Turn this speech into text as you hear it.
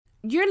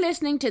You're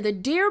listening to the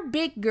Dear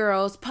Big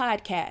Girls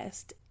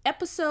podcast,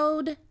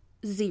 episode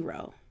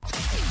 0.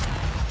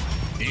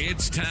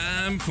 It's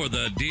time for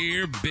the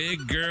Dear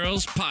Big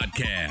Girls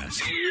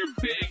podcast. Dear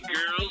Big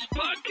Girls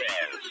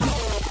podcast.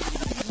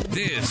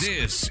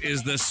 This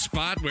is the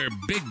spot where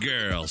big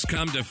girls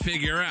come to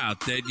figure out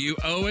that you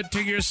owe it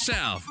to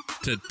yourself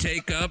to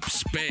take up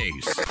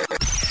space.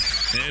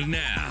 And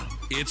now,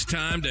 it's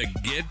time to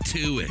get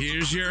to it.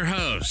 Here's your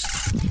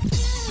host,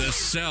 the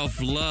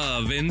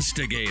self-love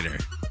instigator,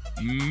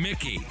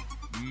 Mikki.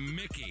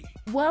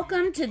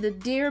 Welcome to the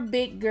Dear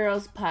Big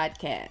Girls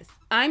podcast.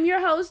 I'm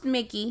your host,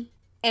 Mikki,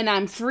 and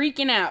I'm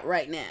freaking out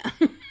right now.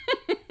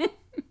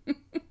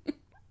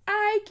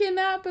 I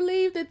cannot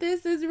believe that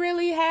this is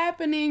really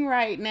happening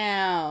right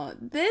now.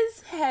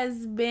 This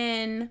has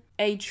been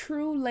a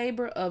true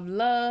labor of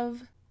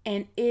love,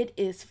 and it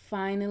is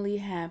finally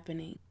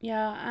happening.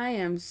 Y'all, I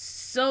am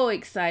so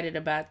excited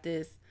about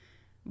this,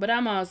 but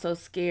I'm also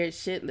scared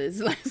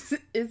shitless.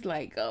 It's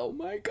like, oh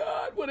my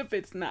God, what if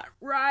it's not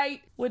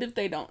right? What if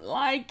they don't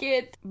like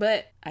it?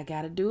 But I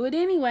gotta do it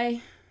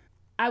anyway.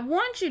 I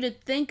want you to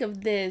think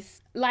of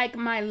this like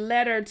my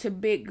letter to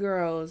big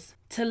girls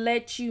to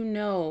let you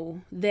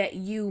know that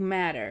you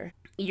matter.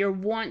 Your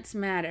wants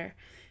matter.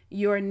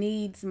 Your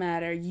needs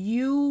matter.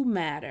 You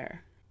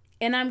matter.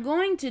 And I'm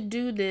going to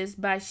do this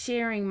by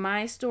sharing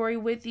my story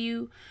with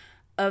you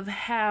of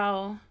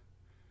how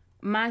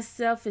my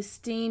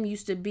self-esteem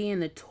used to be in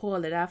the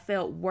toilet. I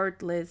felt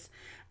worthless.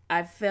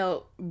 I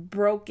felt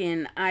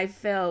broken. I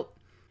felt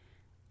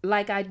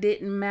like I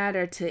didn't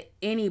matter to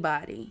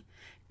anybody.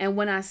 And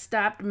when I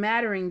stopped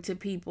mattering to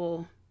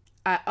people,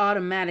 I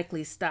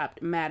automatically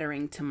stopped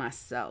mattering to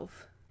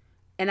myself.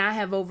 And I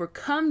have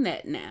overcome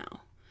that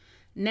now.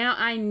 Now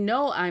I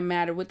know I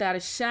matter. Without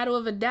a shadow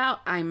of a doubt,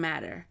 I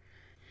matter.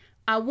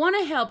 I want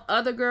to help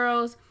other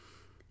girls,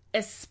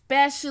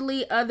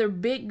 especially other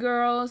big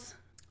girls,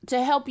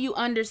 to help you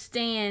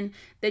understand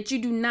that you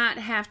do not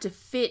have to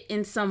fit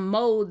in some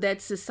mold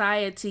that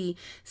society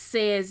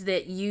says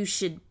that you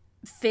should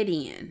fit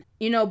in.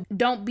 You know,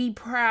 don't be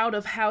proud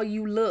of how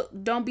you look.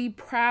 Don't be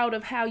proud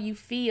of how you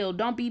feel.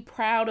 Don't be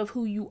proud of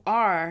who you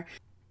are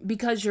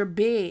because you're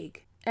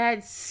big.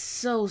 That's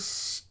so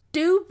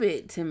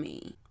stupid to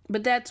me.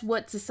 But that's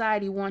what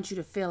society wants you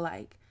to feel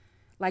like.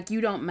 Like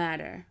you don't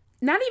matter.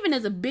 Not even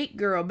as a big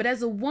girl, but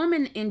as a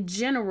woman in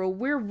general,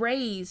 we're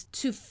raised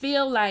to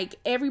feel like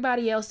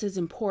everybody else is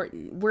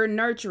important. We're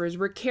nurturers,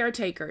 we're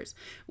caretakers.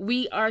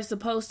 We are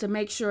supposed to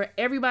make sure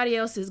everybody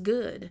else is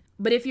good.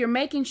 But if you're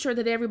making sure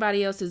that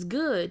everybody else is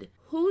good,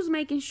 who's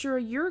making sure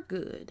you're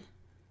good?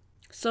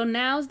 So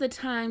now's the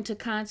time to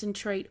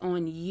concentrate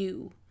on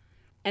you.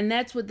 And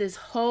that's what this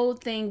whole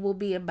thing will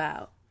be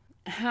about.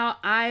 How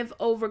I've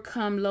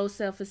overcome low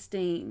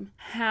self-esteem.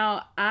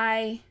 How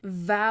I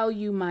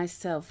value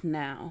myself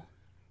now.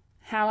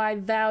 How I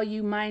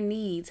value my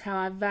needs, how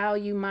I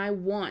value my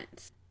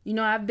wants. You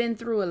know, I've been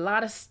through a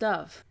lot of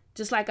stuff,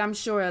 just like I'm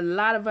sure a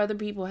lot of other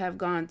people have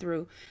gone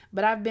through.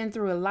 But I've been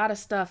through a lot of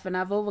stuff and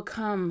I've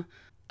overcome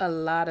a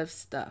lot of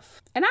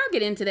stuff. And I'll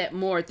get into that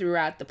more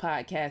throughout the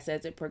podcast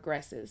as it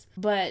progresses.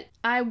 But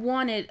I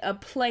wanted a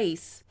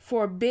place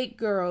for big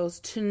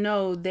girls to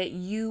know that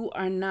you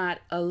are not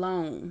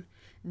alone,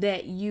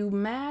 that you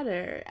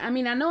matter. I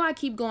mean, I know I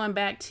keep going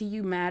back to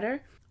you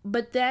matter,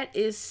 but that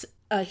is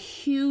a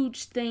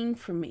huge thing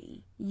for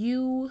me.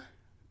 You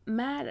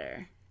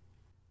matter.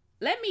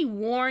 Let me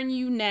warn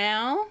you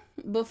now,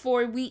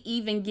 before we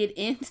even get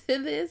into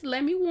this,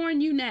 let me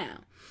warn you now.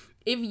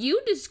 If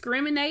you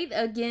discriminate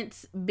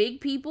against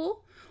big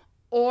people,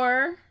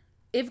 or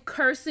if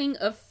cursing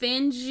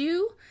offends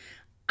you,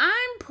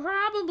 I'm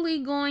probably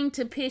going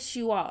to piss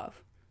you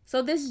off.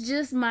 So this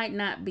just might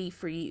not be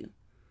for you.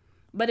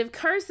 But if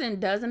cursing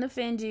doesn't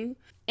offend you,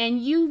 and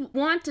you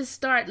want to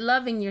start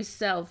loving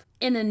yourself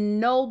in a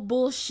no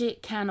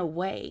bullshit kind of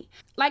way.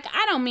 Like,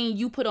 I don't mean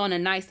you put on a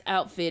nice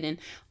outfit and,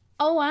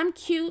 oh, I'm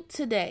cute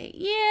today.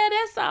 Yeah,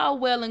 that's all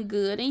well and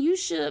good. And you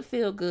should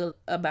feel good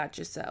about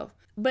yourself.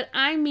 But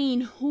I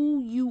mean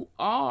who you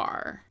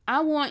are.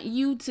 I want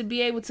you to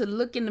be able to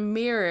look in the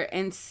mirror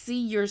and see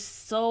your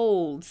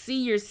soul,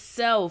 see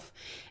yourself,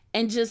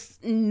 and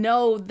just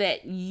know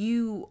that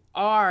you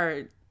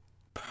are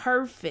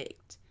perfect.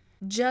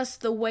 Just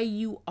the way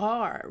you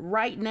are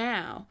right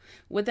now,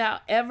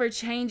 without ever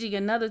changing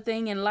another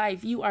thing in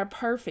life. You are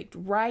perfect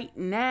right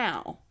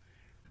now.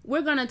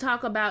 We're going to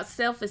talk about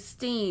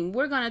self-esteem.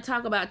 We're going to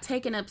talk about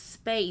taking up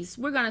space.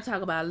 We're going to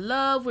talk about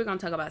love. We're going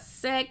to talk about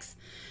sex,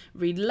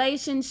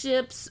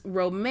 relationships,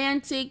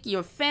 romantic,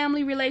 your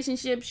family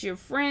relationships, your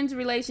friends'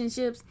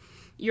 relationships,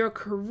 your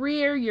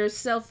career, your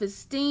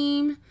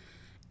self-esteem,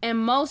 and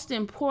most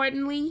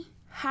importantly,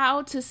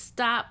 how to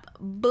stop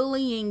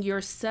bullying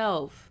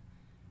yourself.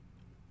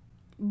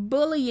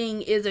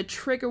 Bullying is a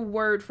trigger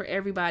word for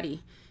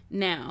everybody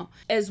now,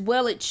 as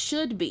well it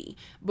should be.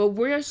 But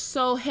we're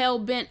so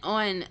hell-bent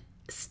on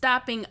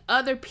stopping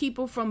other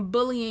people from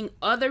bullying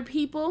other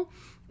people.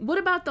 What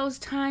about those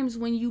times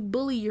when you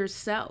bully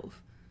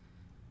yourself?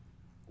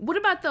 What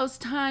about those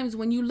times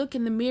when you look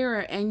in the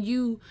mirror and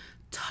you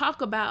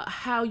talk about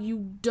how you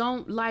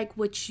don't like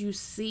what you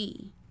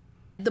see.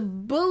 The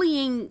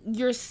bullying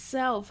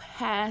yourself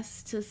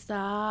has to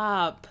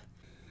stop.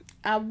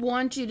 I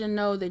want you to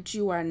know that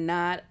you are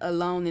not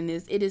alone in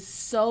this. It is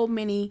so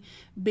many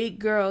big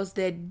girls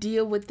that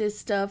deal with this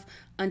stuff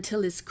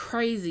until it's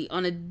crazy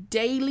on a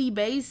daily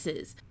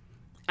basis.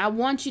 I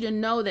want you to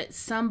know that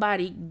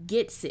somebody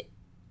gets it.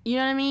 You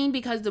know what I mean?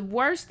 Because the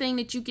worst thing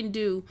that you can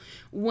do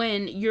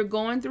when you're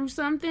going through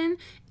something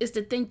is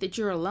to think that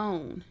you're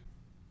alone.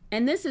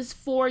 And this is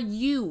for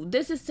you.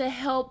 This is to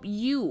help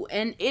you.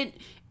 And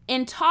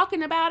in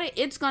talking about it,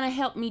 it's going to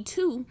help me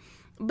too.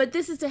 But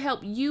this is to help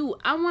you.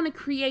 I want to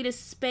create a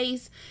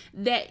space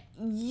that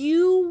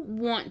you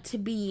want to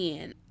be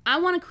in.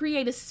 I want to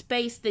create a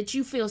space that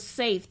you feel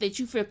safe, that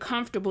you feel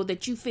comfortable,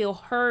 that you feel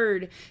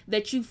heard,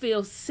 that you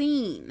feel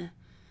seen.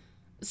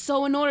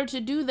 So in order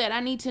to do that, I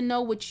need to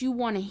know what you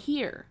want to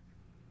hear.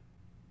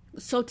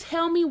 So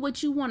tell me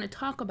what you want to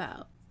talk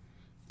about.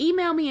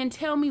 Email me and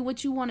tell me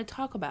what you want to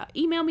talk about.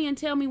 Email me and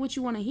tell me what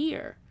you want to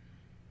hear.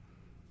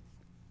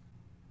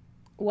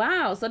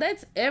 Wow, so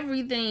that's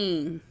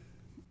everything.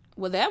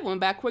 Well, that went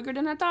back quicker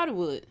than I thought it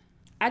would.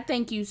 I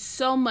thank you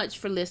so much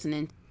for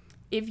listening.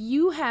 If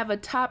you have a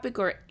topic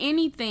or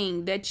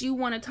anything that you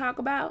want to talk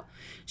about,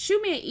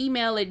 shoot me an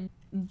email at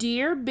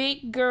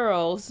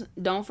dearbiggirls,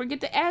 don't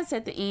forget the S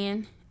at the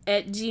end,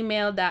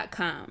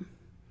 @gmail.com.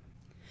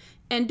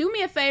 And do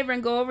me a favor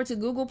and go over to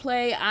Google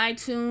Play,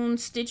 iTunes,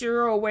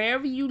 Stitcher, or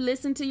wherever you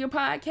listen to your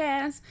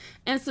podcast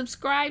and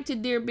subscribe to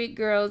Dear Big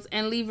Girls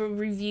and leave a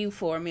review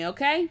for me,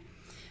 okay?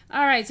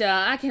 All right,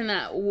 y'all. I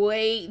cannot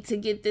wait to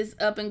get this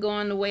up and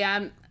going the way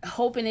I'm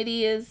hoping it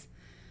is.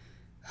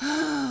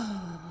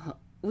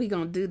 We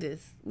gonna do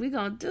this. We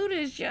gonna do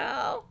this,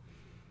 y'all.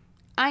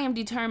 I am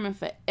determined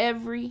for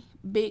every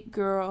big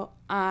girl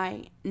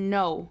I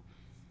know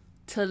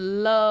to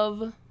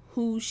love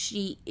who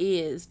she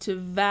is, to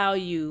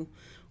value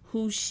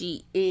who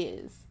she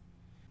is.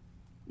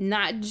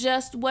 Not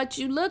just what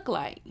you look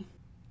like.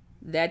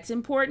 That's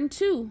important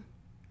too.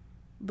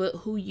 But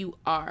who you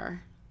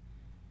are.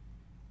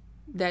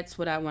 That's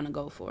what I want to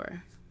go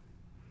for.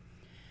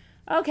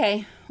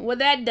 Okay, well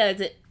that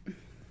does it.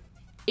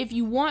 If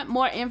you want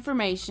more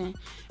information,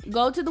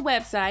 go to the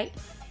website,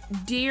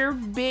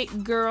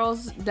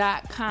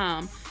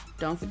 dearbiggirls.com.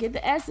 Don't forget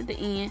the S at the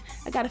end.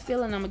 I got a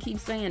feeling I'm going to keep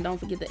saying don't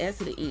forget the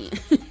S at the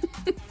end.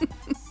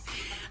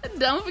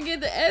 Don't forget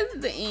the S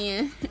at the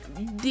end.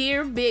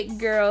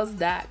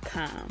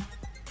 dearbiggirls.com.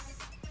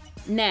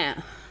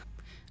 Now,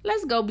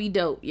 let's go be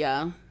dope,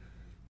 y'all.